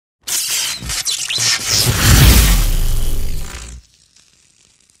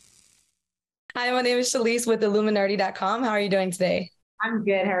Hi, my name is Shalise with Illuminerdi.com. How are you doing today? I'm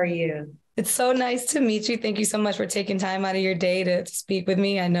good. How are you? It's so nice to meet you. Thank you so much for taking time out of your day to speak with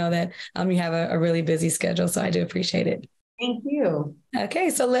me. I know that you have a really busy schedule, so I do appreciate it. Thank you.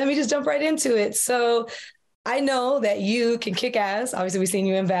 Okay, so let me just jump right into it. So I know that you can kick ass. Obviously, we've seen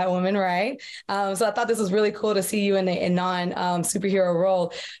you in Batwoman, right? So I thought this was really cool to see you in a non superhero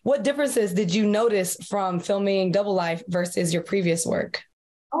role. What differences did you notice from filming Double Life versus your previous work?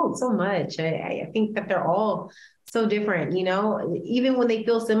 Oh, so much. I think that they're all so different, even when they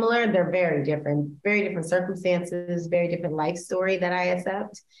feel similar, they're very different circumstances, very different life story that I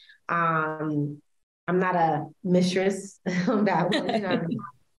accept. I'm not a mistress on that woman.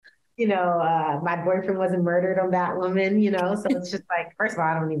 My boyfriend wasn't murdered on that woman, so it's just like, first of all,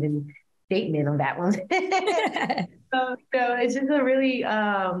 I don't even date men on that one. So it's just a really,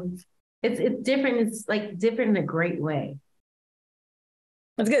 it's different. It's like different in a great way.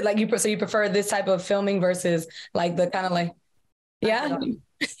 That's good. Like so you prefer this type of filming versus like the kind of like, yeah,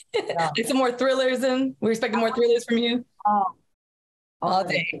 like some more thrillers and we're expecting more thrillers from you all, all all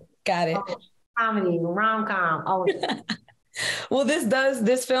of it. day. Got it. Comedy, rom-com, all of it. Well,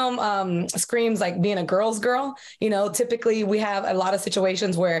 this film screams like being a girl's girl. Typically we have a lot of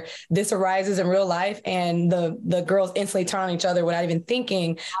situations where this arises in real life and the girls instantly turn on each other without even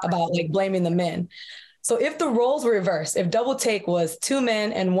thinking about like blaming the men. So if the roles were reversed, if Double Take was two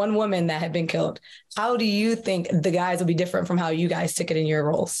men and one woman that had been killed, how do you think the guys would be different from how you guys took it in your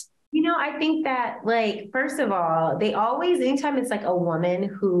roles? I think that, like, first of all, they always, anytime it's like a woman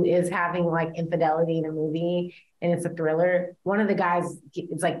who is having like infidelity in a movie and it's a thriller, one of the guys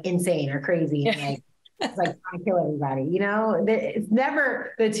is like insane or crazy and like, it's like trying to kill everybody, It's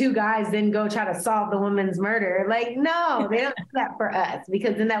never the two guys then go try to solve the woman's murder. Like, no, they don't do that for us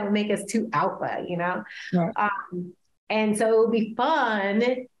because then that would make us too alpha. Right. And so it would be fun.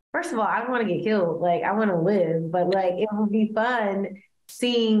 First of all, I want to get killed. Like, I want to live, but like, it would be fun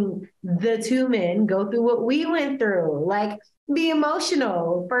seeing the two men go through what we went through, like be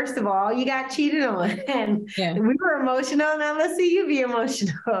emotional. First of all, you got cheated on and we were emotional. Now let's see you be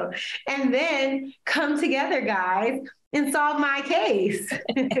emotional. And then come together, guys, and solve my case.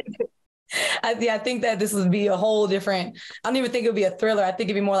 I think that this would be a whole different, I don't even think it would be a thriller. I think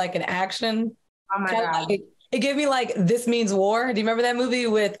it'd be more like an action. Oh my God. Like, it gave me like This Means War. Do you remember that movie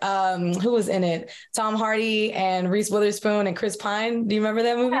with who was in it? Tom Hardy and Reese Witherspoon and Chris Pine. Do you remember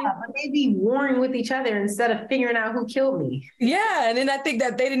that movie? Yeah, but they'd be warring with each other instead of figuring out who killed me. Yeah, and then I think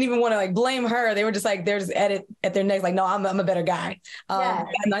that they didn't even want to like blame her. They were just like they're just at their necks, like, no, I'm a better guy.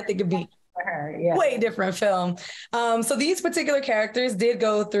 And I think it'd be her, yeah. way different film. So these particular characters did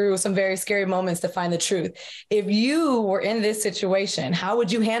go through some very scary moments to find the truth. If you were in this situation, how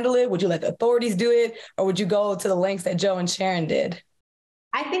would you handle it? Would you let the authorities do it? Or would you go to the lengths that Joe and Sharon did?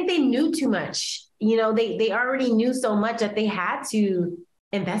 I think they knew too much. They already knew so much that they had to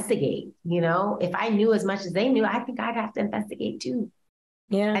investigate. If I knew as much as they knew, I think I'd have to investigate too.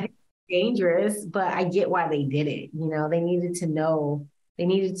 Yeah. I think it's dangerous, but I get why they did it. They needed to know. They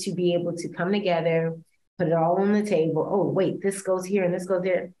needed to be able to come together, put it all on the table. Oh, wait, this goes here and this goes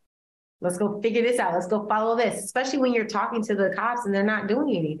there. Let's go figure this out. Let's go follow this, especially when you're talking to the cops and they're not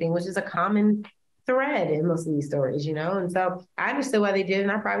doing anything, which is a common thread in most of these stories, And so I understood why they did it,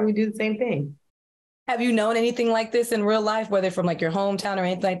 and I probably would do the same thing. Have you known anything like this in real life, whether from like your hometown or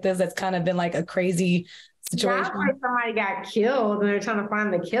anything like this, that's kind of been like a crazy situation? Not like somebody got killed and they're trying to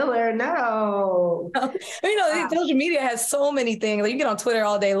find the killer. No. Social media has so many things. Like you get on Twitter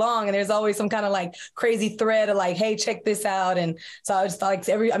all day long and there's always some kind of like crazy thread of like, hey, check this out. And so I just like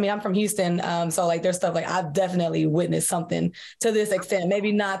I'm from Houston. So like there's stuff like I've definitely witnessed something to this extent,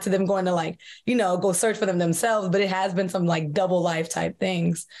 maybe not to them going to like, go search for them themselves, but it has been some like double life type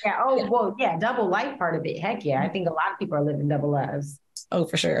things. Yeah. Oh, well, yeah. Double life part of it. Heck yeah. I think a lot of people are living double lives. Oh,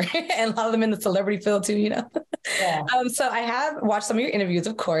 for sure. And a lot of them in the celebrity field too, Yeah. So I have watched some of your interviews,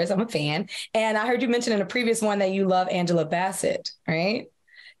 of course. I'm a fan. And I heard you mention in a previous one that you love Angela Bassett, right?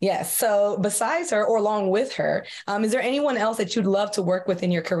 Yes. So besides her or along with her, is there anyone else that you'd love to work with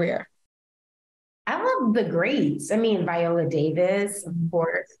in your career? I love the greats. I mean, Viola Davis, of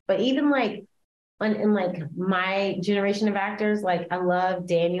course, but even like in like my generation of actors, like I love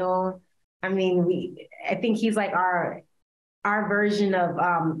Daniel. I mean, I think he's like our version of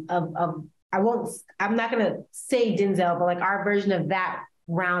I'm not gonna say Denzel, but like our version of that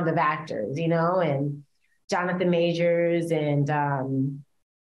round of actors, and Jonathan Majors and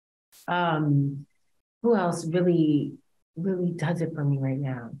who else really, really does it for me right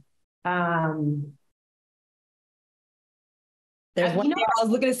now? There's one name I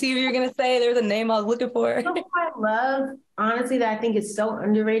was looking to see if you were going to say. There's a name I was looking for. You know who I love, honestly, that I think is so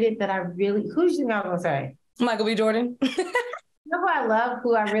underrated that I really, who do you think I was going to say? Michael B. Jordan. You know who I love,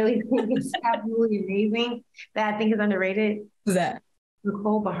 who I really think is absolutely amazing, that I think is underrated? Who's that?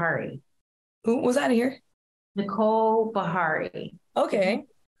 Nicole Bahari. Who was out of here? Nicole Bahari. Okay.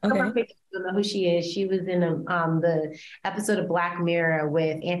 Okay. I don't know who she is. She was in the episode of Black Mirror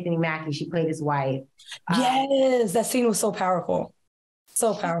with Anthony Mackie. She played his wife. Yes, that scene was so powerful.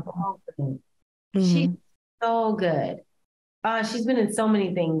 So powerful. She's so good. She's been in so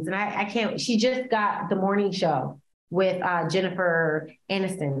many things, and I can't. She just got the morning show with Jennifer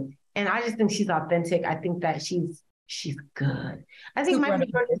Aniston, and I just think she's authentic. I think that she's good. I think Michael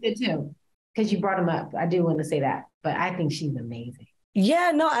Jordan is good too, because you brought him up. I do want to say that, but I think she's amazing.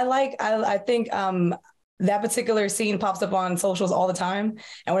 Yeah, no, I think that particular scene pops up on socials all the time,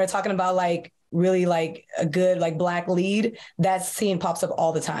 and when they're talking about like really like a good like Black lead, that scene pops up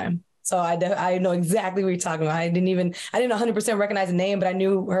all the time. So I know exactly what you're talking about. I didn't 100% recognize the name, but I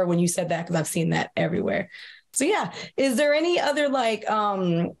knew her when you said that because I've seen that everywhere. So yeah, is there any other like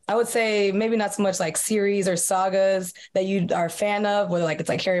I would say maybe not so much like series or sagas that you are a fan of, whether like it's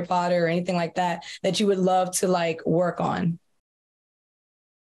like Harry Potter or anything like that you would love to like work on?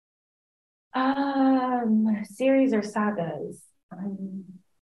 Series or sagas.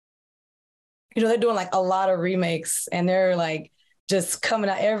 They're doing like a lot of remakes and they're like just coming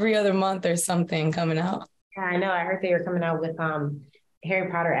out every other month or something coming out. Yeah, I know. I heard they were coming out with Harry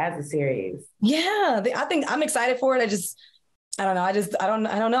Potter as a series. Yeah, I think I'm excited for it. I don't know. I don't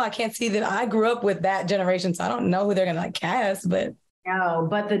know. I can't see that. I grew up with that generation, so I don't know who they're gonna like cast. But no,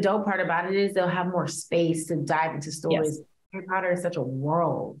 but the dope part about it is they'll have more space to dive into stories. Yes. Harry Potter is such a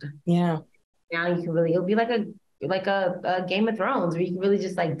world. Yeah. Now you can really, it'll be like a Game of Thrones where you can really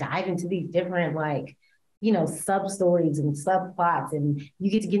just like dive into these different like, sub stories and subplots, and you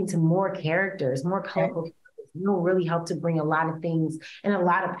get to get into more characters, more colorful characters. It'll really help to bring a lot of things and a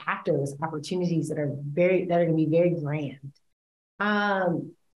lot of actors opportunities that are going to be very grand. I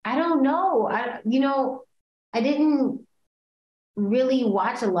don't know. I didn't really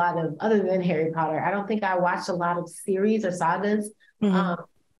watch a lot of, other than Harry Potter. I don't think I watched a lot of series or sagas. Mm-hmm.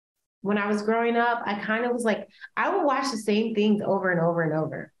 When I was growing up, I kind of was like, I would watch the same things over and over and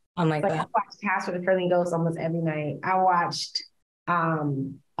over. I'm like that. I watched Casper the Friendly Ghost almost every night. I watched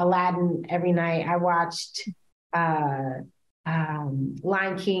Aladdin every night. I watched Lion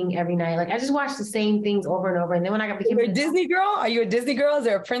King every night. Like I just watched the same things over and over. And then when I became a Disney girl, are you a Disney girl? Is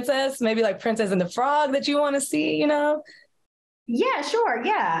there a princess, maybe like Princess and the Frog that you want to see, Yeah, sure.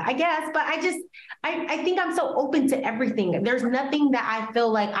 Yeah, I guess. But I think I'm so open to everything. There's nothing that I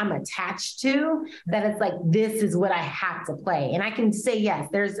feel like I'm attached to that it's like, this is what I have to play. And I can say, yes,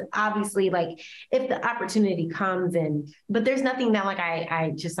 there's obviously like, if the opportunity comes but there's nothing that like,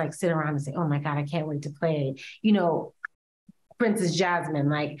 I just like sit around and say, oh my God, I can't wait to play, Princess Jasmine.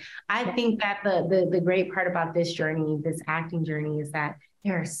 Like, I think that the great part about this journey, this acting journey, is that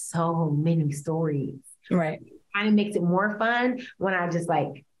there are so many stories. Right. Kind of makes it more fun when I just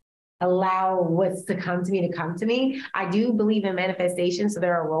like allow what's to come to me. I do believe in manifestation. So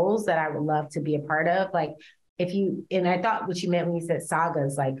there are roles that I would love to be a part of. Like and I thought what you meant when you said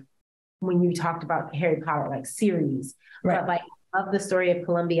sagas, like when you talked about Harry Potter, like series, right. But like of the story of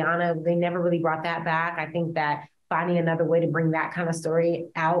Columbiana, they never really brought that back. I think that finding another way to bring that kind of story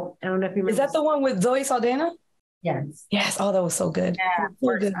out. I don't know if you remember. Is that the one with Zoe Saldana? Yes. Yes. Oh, that was so good. Yeah.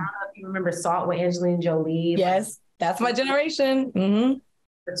 So good. I don't know if you remember Salt with Angelina Jolie. Yes. That's my generation. Mm-hmm.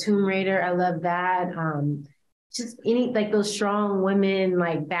 The Tomb Raider. I love that. Just any, like those strong women,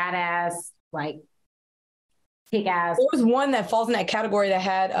 like badass, like kick ass. There was one that falls in that category that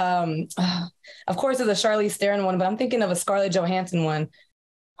had, of course, there's a Charlize Theron one, but I'm thinking of a Scarlett Johansson one.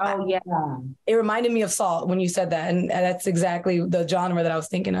 Oh, yeah. It reminded me of Salt when you said that. And that's exactly the genre that I was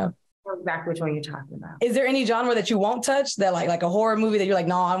thinking of. Exactly which one you're talking about. Is there any genre that you won't touch, that like a horror movie that you're like,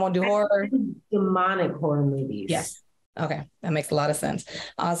 no, I won't do horror? Demonic horror movies. Yes. Okay. That makes a lot of sense.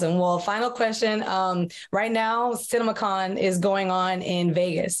 Awesome. Well, final question. Right now, CinemaCon is going on in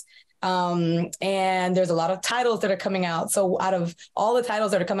Vegas. And there's a lot of titles that are coming out. So out of all the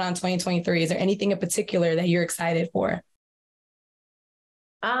titles that are coming out in 2023, is there anything in particular that you're excited for?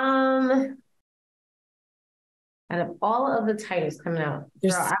 Out of all of the titles coming out,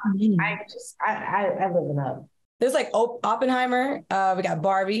 girl, I live it up. There's like Oppenheimer. We got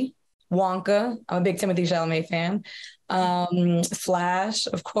Barbie, Wonka. I'm a big Timothée Chalamet fan. Flash,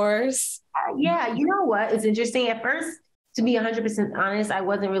 of course. Yeah, you know what? It's interesting. At first, to be 100% honest, I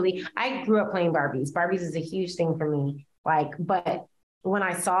grew up playing Barbies. Barbies is a huge thing for me. But when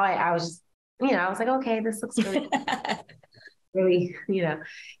I saw it, I was just, I was like, okay, this looks really cool. really,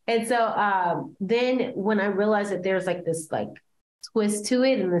 And so then when I realized that there's like this like twist to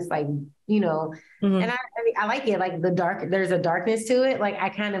it and this like, Mhm. and I like it, like there's a darkness to it. Like I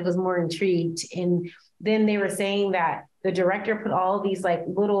kind of was more intrigued. And then they were saying that the director put all these like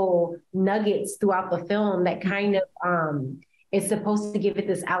little nuggets throughout the film that kind of is supposed to give it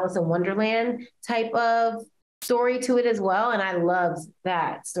this Alice in Wonderland type of story to it as well. And I loved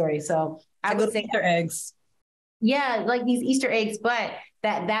that story. So I would say Easter eggs. yeah, like these Easter eggs, but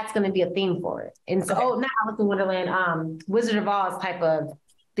that's going to be a theme for it. And so, not Alice in Wonderland, Wizard of Oz type of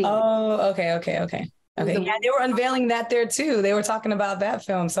theme. Oh, okay. Yeah, they were unveiling that there too. They were talking about that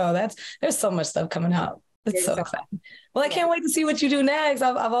film. So there's so much stuff coming out. It's so exciting. Well, I can't wait to see what you do next.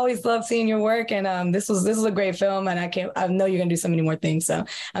 I've always loved seeing your work, and this was a great film, and I know you're gonna do so many more things. So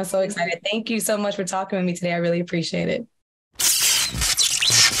I'm so excited. Thank you so much for talking with me today. I really appreciate it.